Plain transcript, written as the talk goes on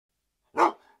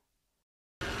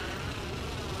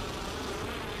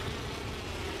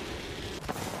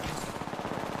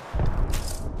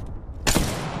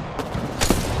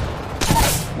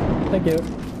Thank you.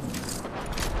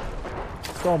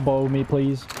 Don't bow me,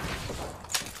 please.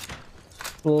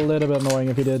 A little bit annoying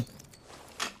if you did.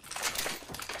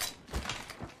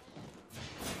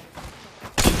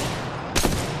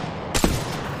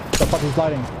 The fuck is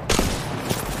sliding?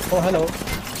 Oh, hello.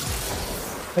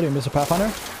 How do you, Mr.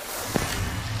 Pathfinder?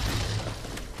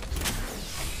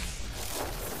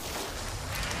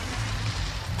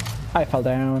 I fell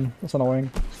down. That's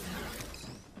annoying.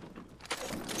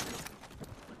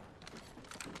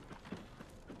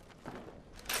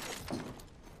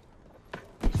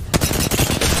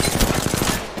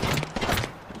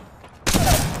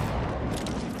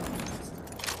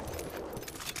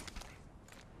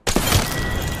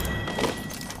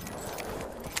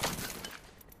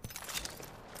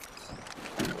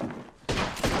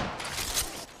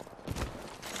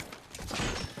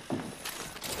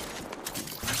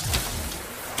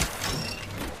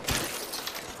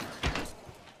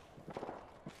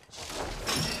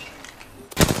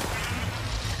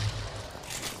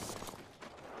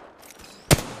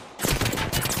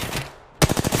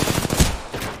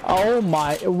 Oh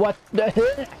my, what the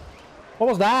hell? What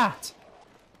was that?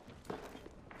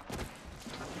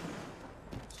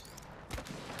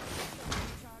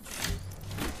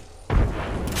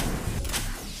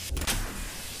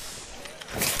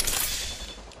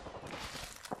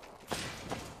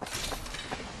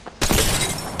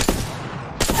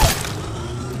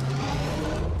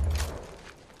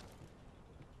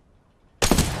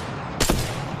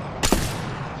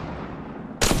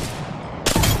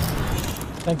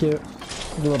 Thank you.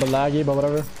 It's a little bit laggy, but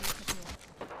whatever.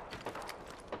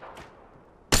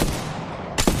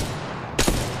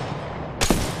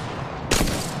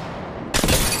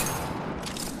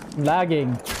 I'm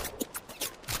lagging.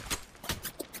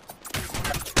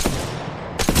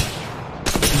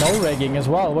 No rigging as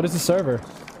well. What is the server?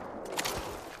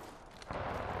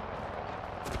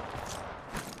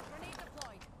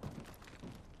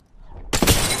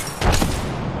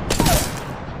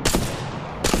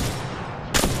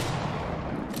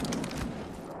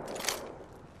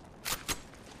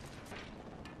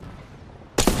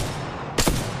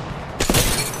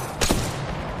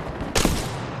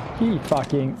 He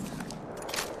fucking...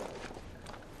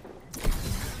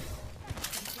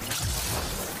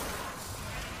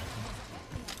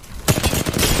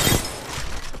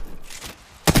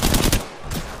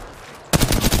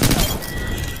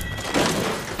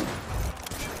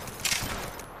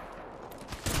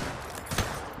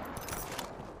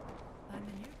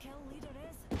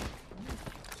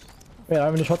 Wait, I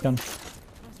have a shotgun.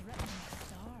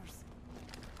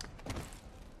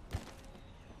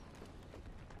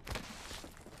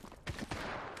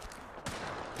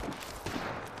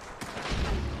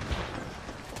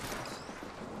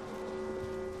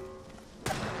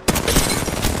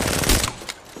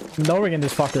 No rig in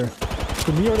this fucker.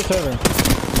 To me or the server.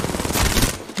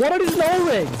 What are these no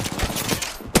rigs?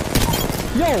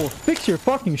 Yo, fix your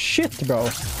fucking shit, bro.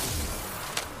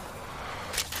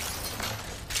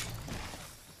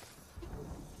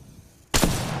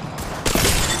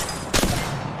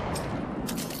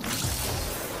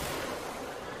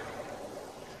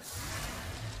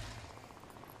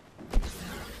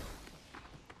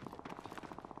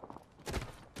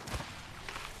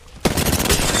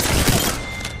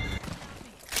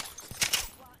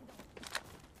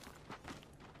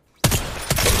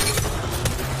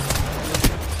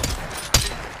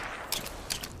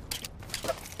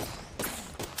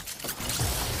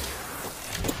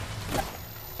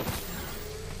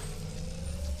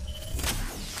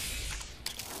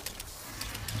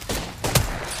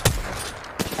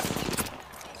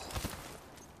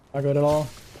 Not good at all.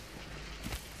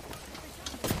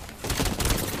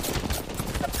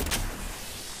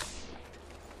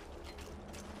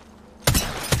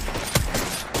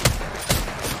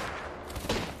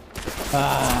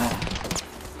 Ah.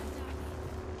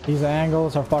 These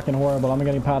angles are fucking horrible. I'm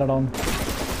getting patted on.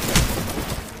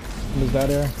 Who's that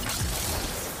here?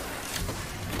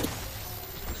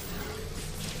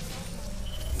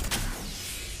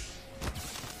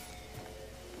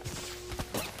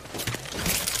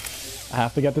 I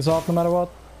have to get this off no matter what.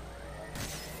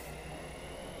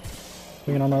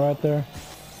 Swinging on my right there.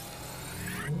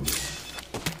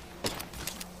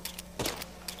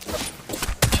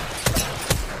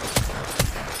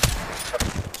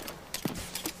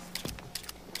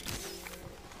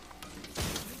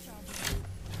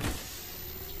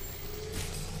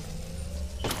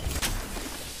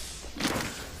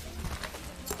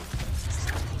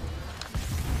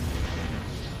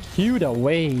 Queued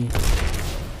away.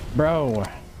 Bro.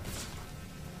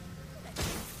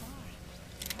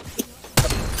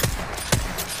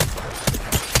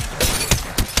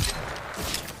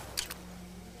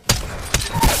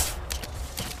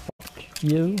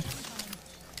 you.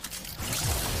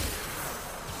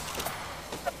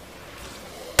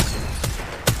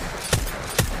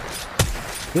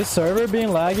 This server being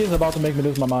laggy is about to make me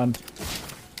lose my mind.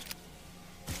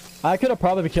 I could have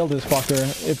probably killed this fucker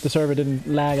if the server didn't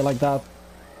lag like that.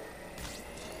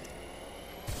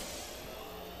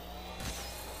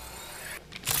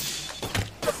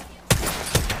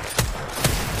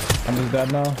 I'm just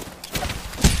dead now.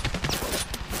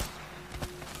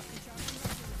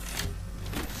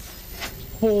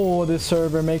 Oh, this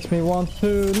server makes me want to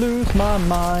lose my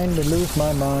mind, lose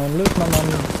my mind, lose my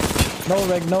mind. No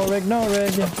rig, no rig, no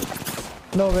rig.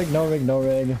 No rig, no rig, no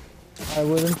rig. Why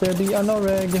wouldn't there be a no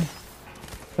rig?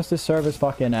 Because this server's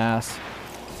fucking ass.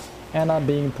 And I'm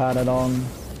being patted on.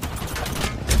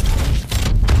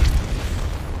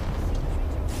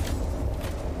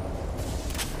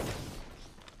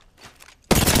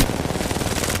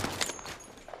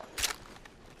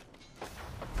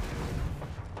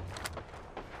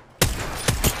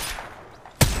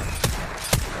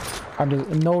 I'm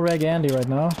just no reg Andy right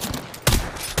now.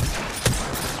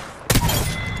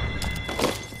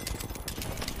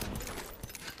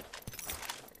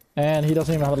 And he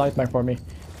doesn't even have a light mag for me.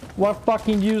 What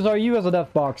fucking use are you as a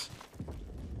death box?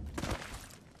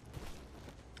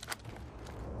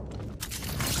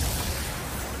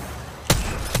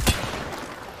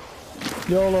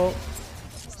 YOLO.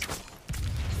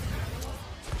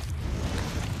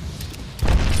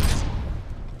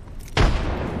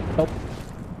 Nope.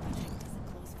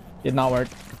 Did not work.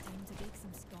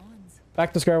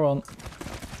 Back to square one.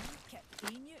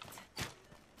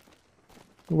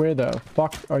 Where the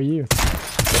fuck are you?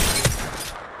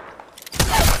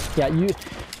 Yeah, you...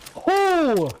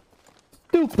 Oh!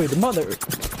 Stupid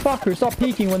motherfucker, stop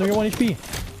peeking when you're 1 HP.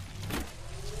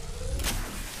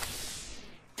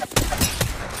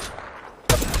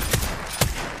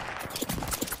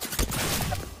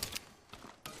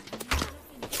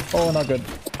 Oh, not good.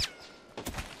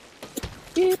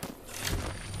 Beep.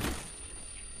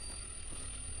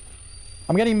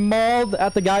 I'm getting mauled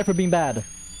at the guy for being bad.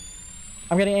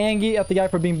 I'm getting angry at the guy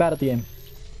for being bad at the game.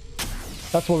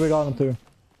 That's what we got into.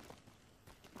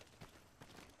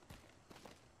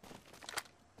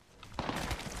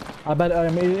 I bet, I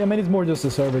mean it's more just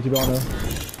a server, to be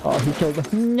honest. Oh, he killed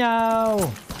him.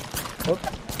 No! Oh.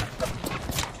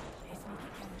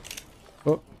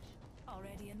 Oh.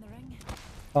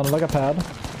 Sounded like a pad.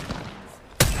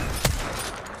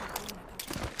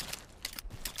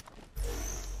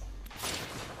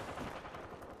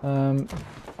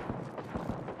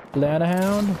 Lana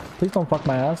Hound, please don't fuck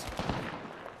my ass.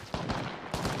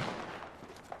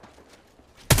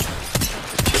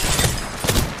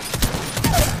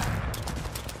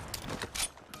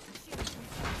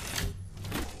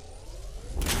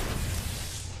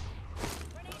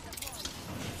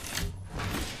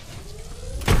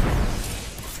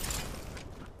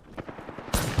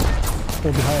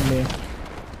 Oh, behind me.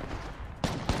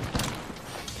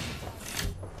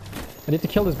 I need to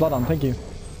kill this blood on, thank you.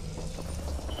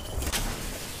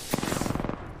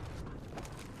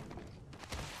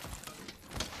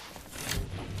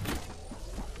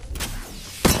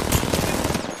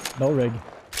 No rig.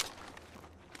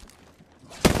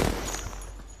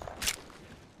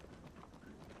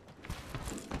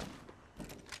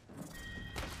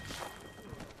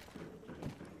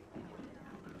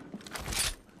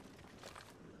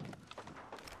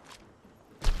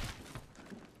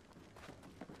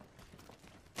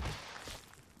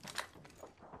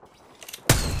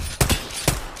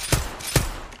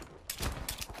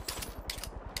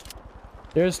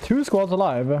 There's 2 squads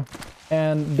alive,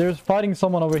 and there's fighting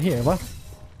someone over here. What?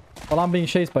 While I'm being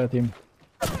chased by a team.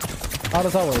 How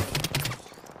does that work?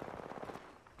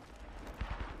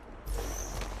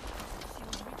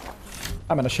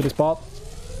 I'm in a shitty spot.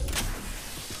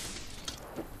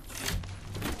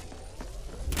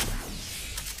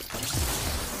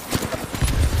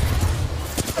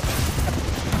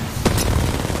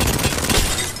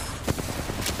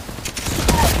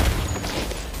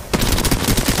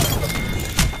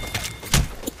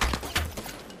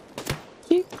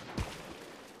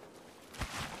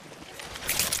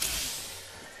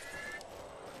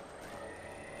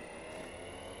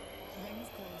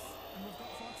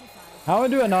 How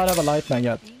do I not have a light mag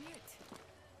yet?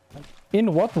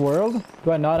 In what world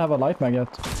do I not have a light mag yet?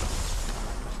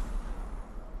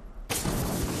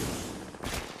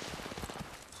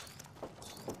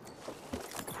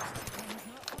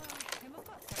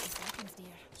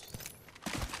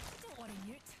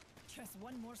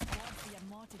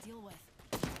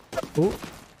 Ooh.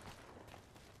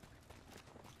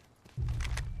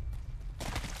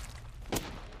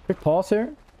 Quick pause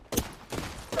here.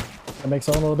 That makes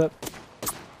on a little bit.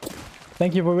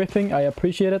 Thank you for whiffing. I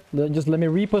appreciate it. Just let me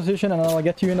reposition and I'll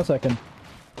get to you in a second.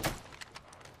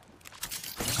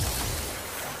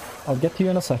 I'll get to you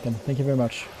in a second. Thank you very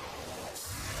much.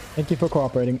 Thank you for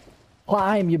cooperating.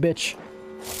 Climb, you bitch.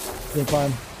 Yeah,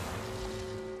 climb.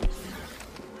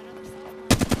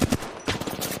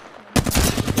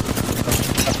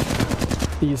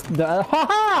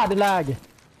 Haha! The lag!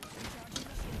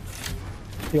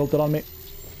 He ulted on me.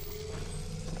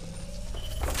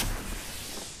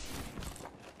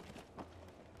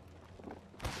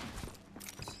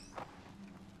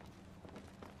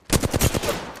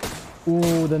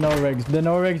 Ooh, the no-rigs. The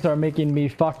no-rigs are making me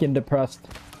fucking depressed.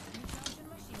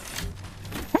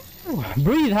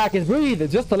 Breathe, Hakis, breathe!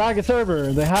 It's just a lag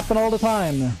server. They happen all the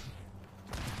time.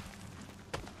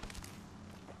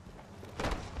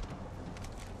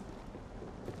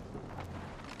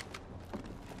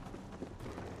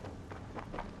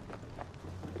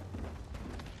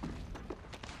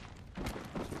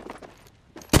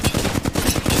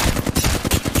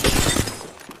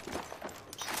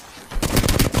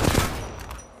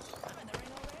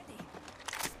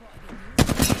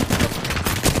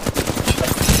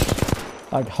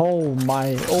 Like, oh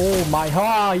my,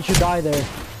 ha! You should die there.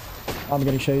 I'm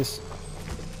getting chased.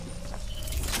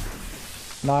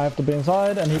 Now I have to be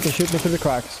inside and he can shoot me through the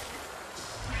cracks.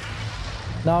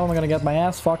 Now I'm gonna get my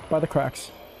ass fucked by the cracks.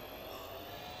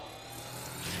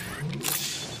 The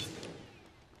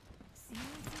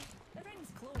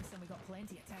ring's close and we got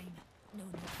plenty of time. No.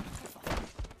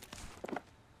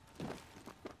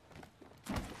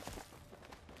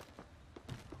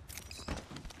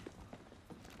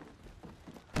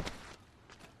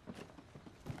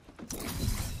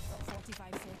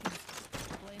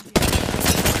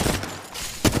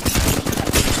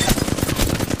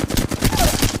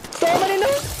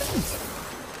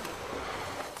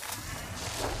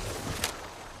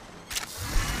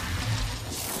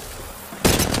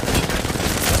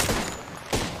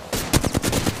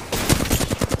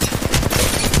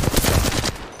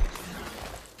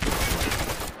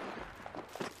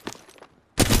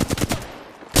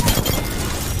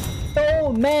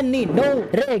 Many no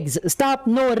regs. Stop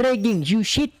no regging, you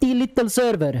shitty little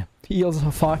server. Feels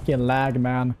fucking lag,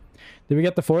 man. Did we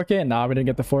get the 4K? Nah, we didn't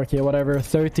get the 4K, whatever.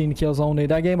 13 kills only.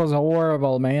 That game was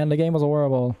horrible, man. The game was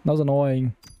horrible. That was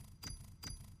annoying.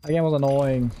 That game was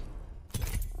annoying.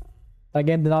 That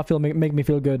game did not make me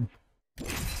feel good.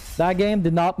 That game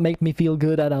did not make me feel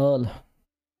good at all.